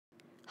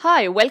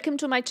Hi, welcome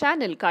to my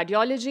channel,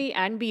 Cardiology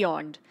and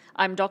Beyond.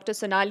 I'm Dr.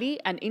 Sonali,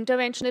 an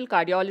interventional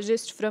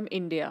cardiologist from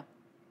India.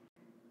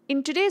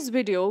 In today's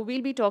video,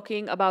 we'll be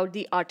talking about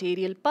the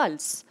arterial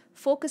pulse,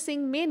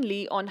 focusing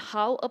mainly on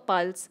how a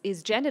pulse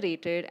is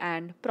generated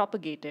and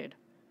propagated.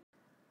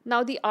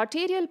 Now, the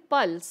arterial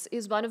pulse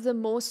is one of the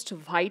most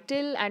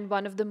vital and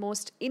one of the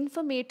most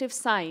informative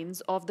signs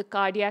of the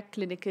cardiac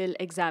clinical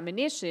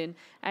examination,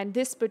 and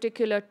this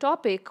particular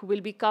topic will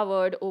be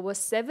covered over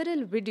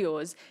several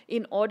videos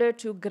in order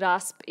to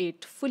grasp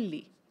it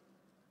fully.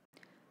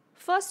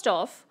 First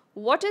off,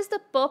 what is the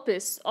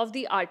purpose of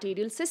the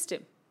arterial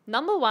system?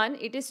 Number one,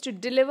 it is to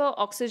deliver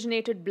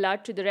oxygenated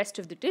blood to the rest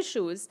of the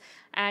tissues,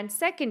 and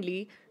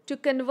secondly, to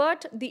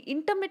convert the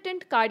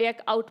intermittent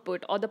cardiac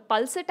output or the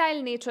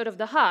pulsatile nature of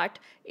the heart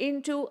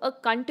into a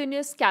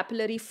continuous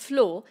capillary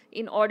flow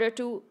in order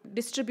to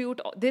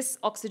distribute this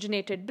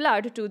oxygenated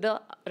blood to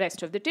the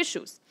rest of the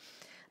tissues.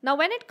 Now,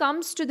 when it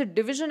comes to the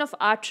division of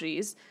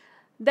arteries,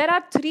 there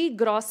are three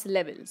gross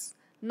levels.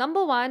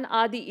 Number one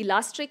are the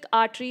elastic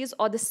arteries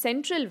or the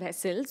central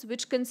vessels,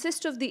 which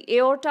consist of the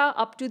aorta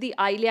up to the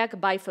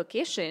iliac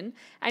bifurcation,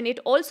 and it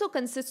also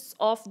consists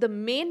of the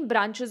main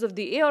branches of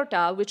the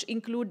aorta, which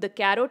include the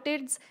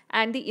carotids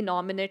and the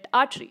innominate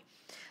artery.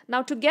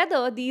 Now,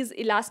 together, these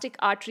elastic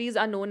arteries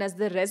are known as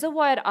the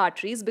reservoir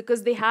arteries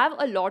because they have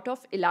a lot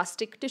of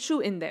elastic tissue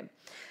in them.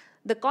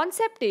 The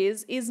concept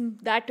is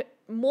that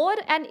more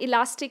an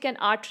elastic an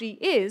artery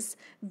is,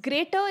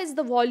 greater is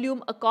the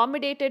volume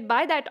accommodated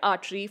by that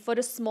artery for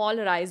a small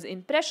rise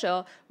in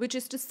pressure, which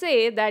is to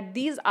say that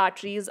these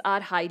arteries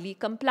are highly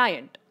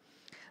compliant.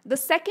 The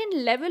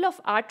second level of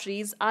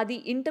arteries are the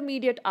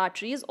intermediate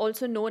arteries,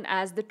 also known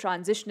as the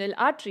transitional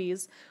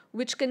arteries,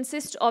 which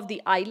consist of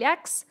the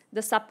iliacs,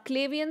 the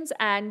subclavians,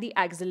 and the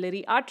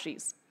axillary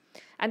arteries.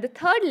 And the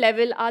third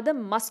level are the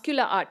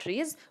muscular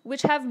arteries,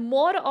 which have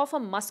more of a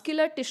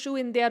muscular tissue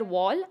in their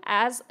wall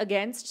as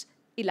against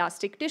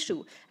elastic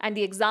tissue. And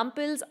the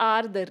examples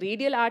are the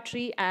radial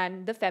artery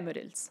and the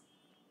femorals.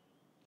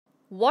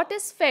 What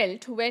is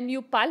felt when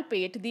you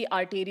palpate the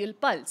arterial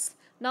pulse?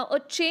 Now,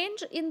 a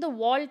change in the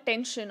wall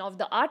tension of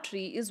the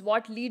artery is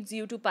what leads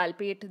you to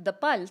palpate the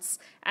pulse,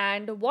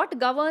 and what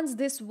governs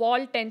this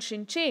wall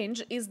tension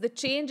change is the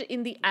change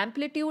in the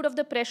amplitude of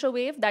the pressure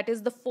wave, that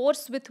is the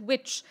force with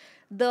which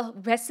the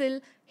vessel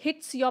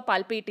hits your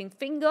palpating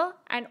finger,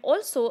 and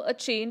also a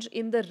change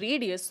in the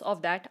radius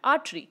of that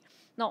artery.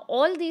 Now,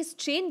 all these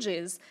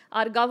changes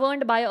are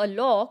governed by a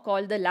law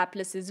called the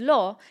Laplace's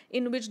law,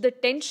 in which the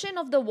tension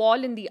of the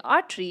wall in the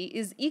artery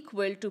is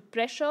equal to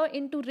pressure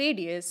into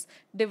radius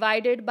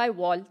divided by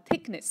wall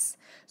thickness.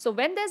 So,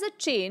 when there's a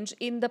change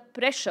in the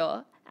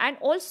pressure and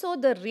also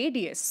the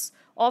radius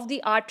of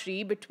the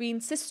artery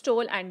between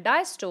systole and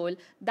diastole,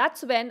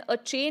 that's when a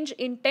change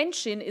in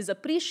tension is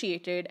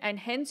appreciated, and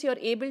hence you're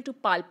able to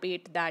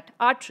palpate that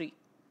artery.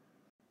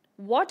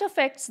 What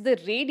affects the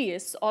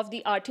radius of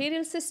the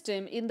arterial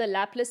system in the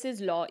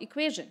Laplace's law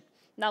equation?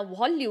 Now,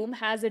 volume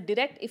has a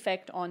direct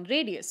effect on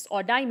radius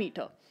or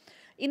diameter.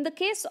 In the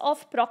case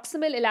of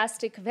proximal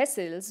elastic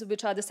vessels,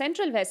 which are the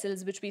central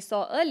vessels which we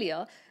saw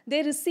earlier,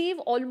 they receive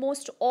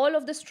almost all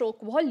of the stroke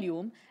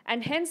volume,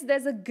 and hence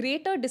there's a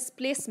greater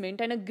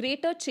displacement and a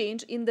greater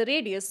change in the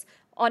radius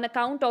on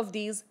account of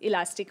these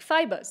elastic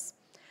fibers.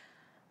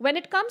 When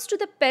it comes to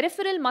the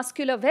peripheral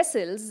muscular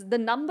vessels, the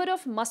number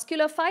of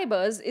muscular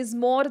fibers is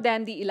more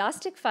than the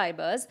elastic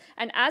fibers,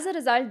 and as a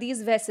result,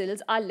 these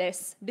vessels are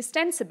less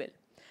distensible.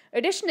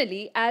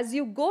 Additionally, as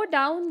you go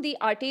down the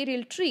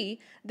arterial tree,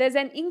 there's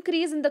an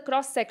increase in the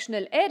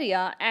cross-sectional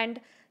area, and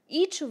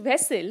each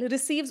vessel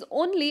receives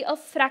only a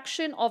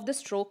fraction of the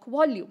stroke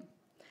volume.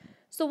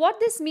 So what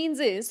this means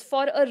is,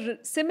 for a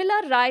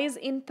similar rise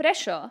in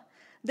pressure,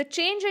 the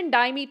change in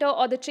diameter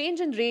or the change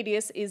in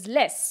radius is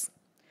less.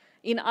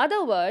 In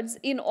other words,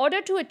 in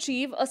order to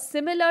achieve a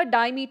similar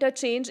diameter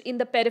change in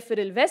the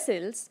peripheral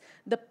vessels,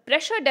 the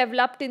pressure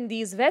developed in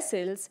these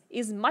vessels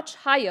is much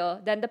higher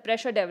than the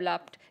pressure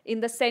developed in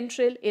the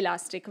central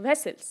elastic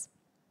vessels.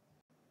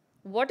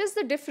 What is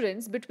the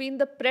difference between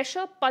the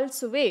pressure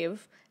pulse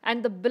wave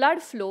and the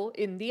blood flow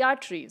in the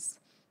arteries?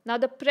 Now,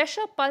 the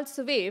pressure pulse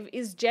wave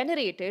is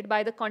generated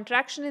by the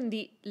contraction in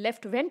the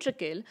left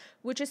ventricle,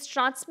 which is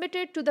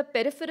transmitted to the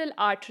peripheral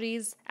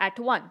arteries at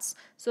once.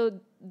 So,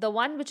 the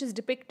one which is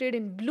depicted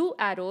in blue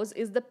arrows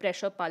is the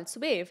pressure pulse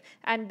wave,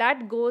 and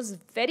that goes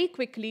very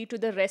quickly to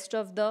the rest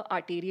of the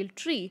arterial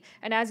tree.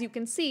 And as you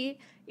can see,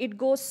 it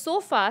goes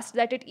so fast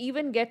that it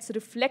even gets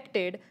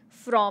reflected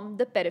from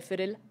the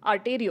peripheral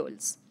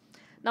arterioles.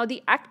 Now,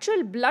 the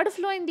actual blood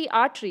flow in the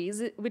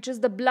arteries, which is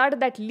the blood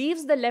that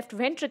leaves the left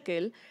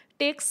ventricle,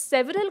 takes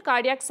several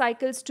cardiac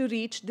cycles to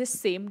reach this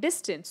same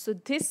distance. So,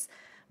 this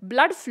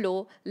blood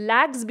flow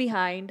lags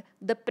behind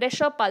the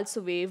pressure pulse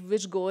wave,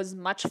 which goes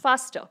much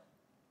faster.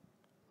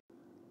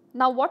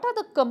 Now, what are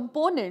the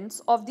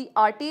components of the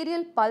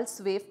arterial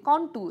pulse wave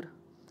contour?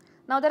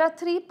 Now, there are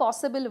three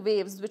possible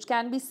waves which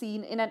can be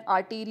seen in an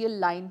arterial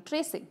line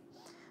tracing.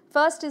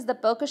 First is the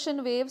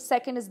percussion wave,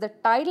 second is the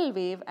tidal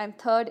wave, and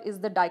third is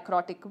the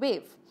dichrotic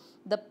wave.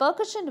 The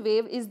percussion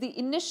wave is the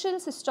initial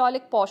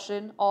systolic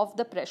portion of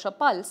the pressure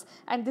pulse,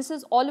 and this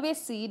is always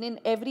seen in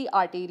every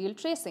arterial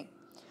tracing.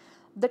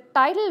 The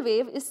tidal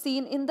wave is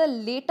seen in the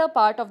later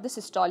part of the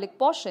systolic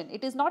portion.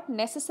 It is not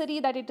necessary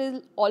that it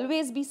will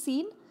always be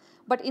seen,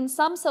 but in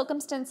some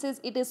circumstances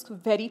it is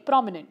very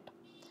prominent.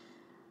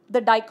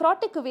 The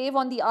dicrotic wave,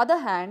 on the other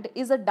hand,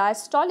 is a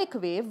diastolic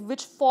wave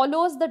which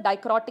follows the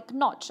dicrotic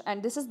notch,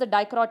 and this is the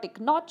dicrotic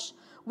notch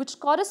which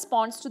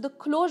corresponds to the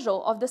closure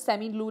of the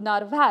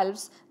semilunar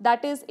valves,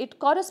 that is, it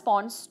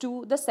corresponds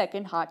to the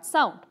second heart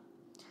sound.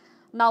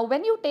 Now,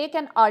 when you take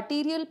an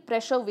arterial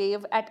pressure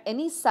wave at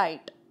any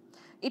site,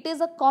 it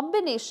is a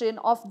combination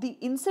of the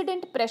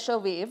incident pressure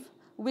wave,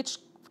 which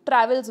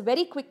travels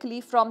very quickly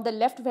from the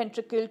left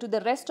ventricle to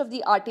the rest of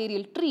the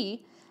arterial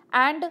tree,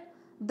 and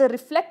the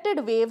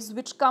reflected waves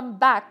which come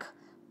back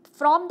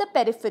from the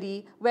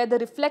periphery, where the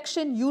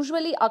reflection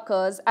usually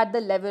occurs at the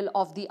level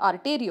of the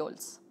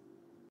arterioles.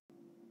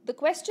 The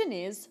question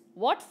is,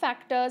 what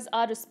factors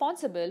are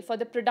responsible for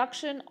the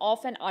production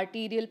of an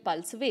arterial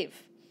pulse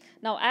wave?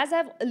 Now, as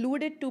I've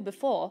alluded to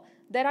before,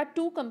 there are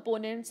two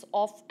components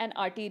of an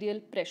arterial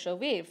pressure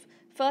wave.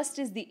 First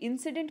is the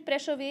incident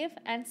pressure wave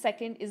and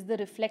second is the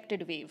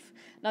reflected wave.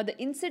 Now, the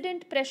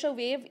incident pressure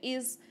wave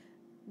is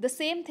the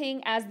same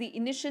thing as the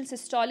initial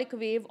systolic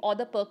wave or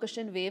the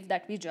percussion wave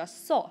that we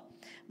just saw,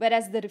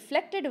 whereas the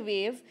reflected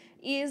wave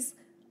is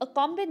a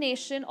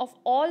combination of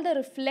all the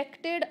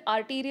reflected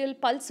arterial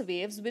pulse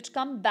waves which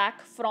come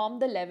back from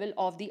the level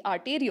of the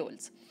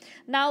arterioles.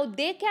 Now,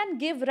 they can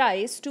give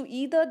rise to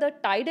either the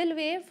tidal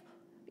wave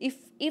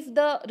if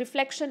the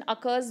reflection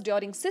occurs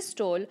during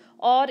systole,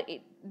 or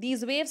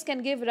these waves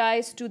can give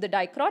rise to the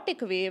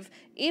dicrotic wave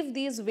if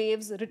these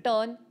waves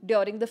return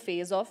during the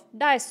phase of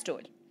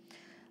diastole.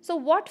 So,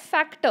 what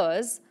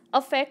factors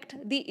affect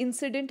the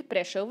incident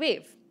pressure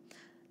wave?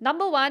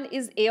 Number one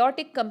is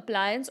aortic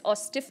compliance or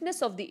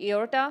stiffness of the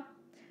aorta.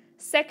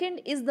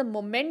 Second is the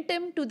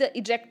momentum to the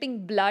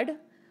ejecting blood,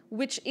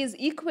 which is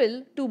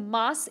equal to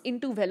mass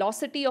into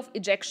velocity of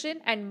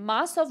ejection, and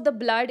mass of the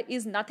blood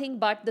is nothing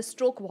but the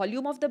stroke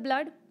volume of the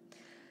blood.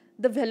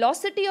 The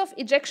velocity of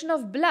ejection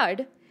of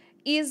blood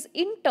is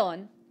in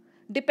turn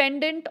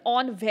dependent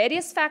on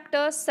various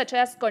factors such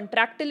as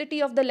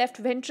contractility of the left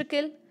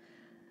ventricle,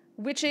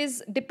 which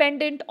is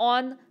dependent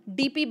on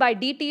dP by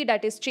dt,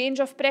 that is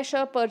change of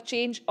pressure per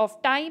change of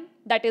time,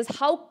 that is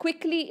how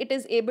quickly it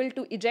is able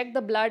to eject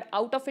the blood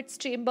out of its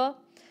chamber.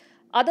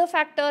 Other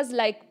factors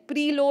like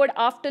preload,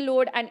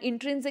 afterload, and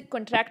intrinsic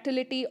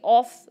contractility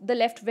of the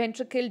left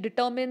ventricle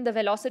determine the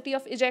velocity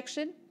of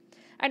ejection.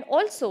 And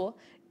also,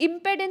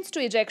 impedance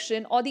to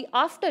ejection or the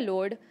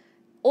afterload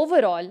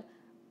overall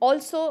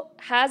also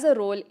has a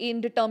role in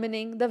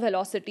determining the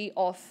velocity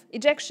of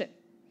ejection.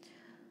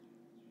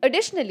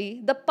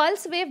 Additionally, the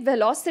pulse wave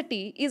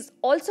velocity is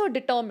also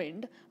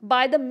determined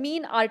by the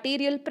mean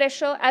arterial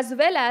pressure as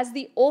well as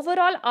the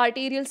overall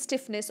arterial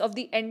stiffness of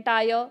the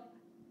entire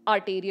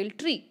arterial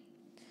tree.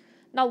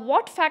 Now,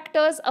 what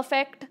factors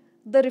affect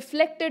the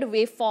reflected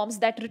waveforms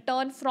that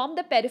return from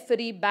the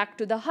periphery back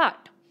to the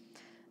heart?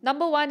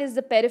 Number one is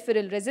the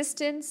peripheral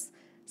resistance.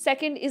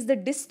 Second is the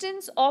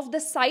distance of the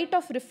site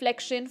of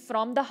reflection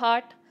from the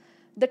heart.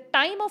 The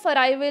time of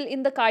arrival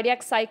in the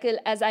cardiac cycle,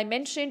 as I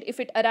mentioned, if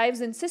it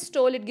arrives in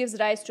systole, it gives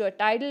rise to a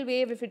tidal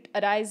wave. If it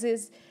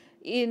arises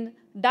in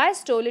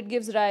diastole, it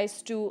gives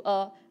rise to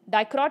a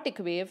dicrotic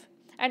wave.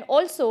 And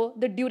also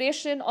the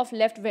duration of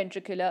left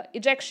ventricular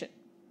ejection.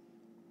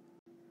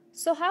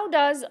 So how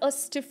does a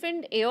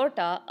stiffened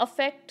aorta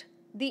affect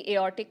the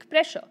aortic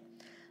pressure?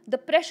 The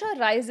pressure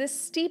rises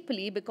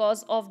steeply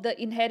because of the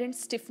inherent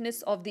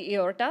stiffness of the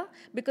aorta,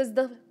 because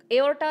the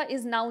aorta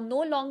is now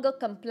no longer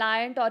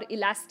compliant or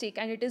elastic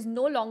and it is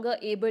no longer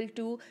able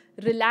to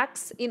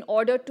relax in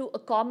order to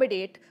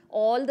accommodate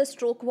all the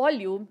stroke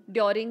volume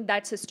during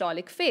that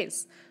systolic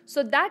phase.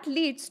 So that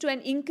leads to an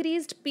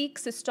increased peak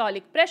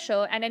systolic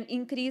pressure and an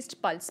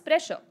increased pulse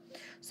pressure.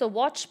 So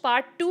watch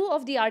part 2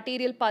 of the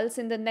arterial pulse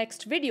in the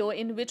next video,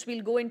 in which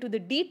we'll go into the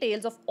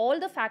details of all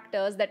the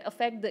factors that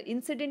affect the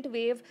incident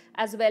wave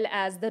as well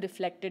as the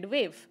reflected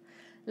wave.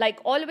 Like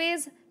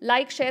always,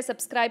 like, share,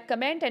 subscribe,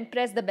 comment and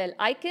press the bell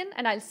icon,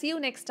 and I'll see you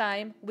next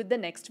time with the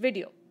next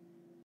video.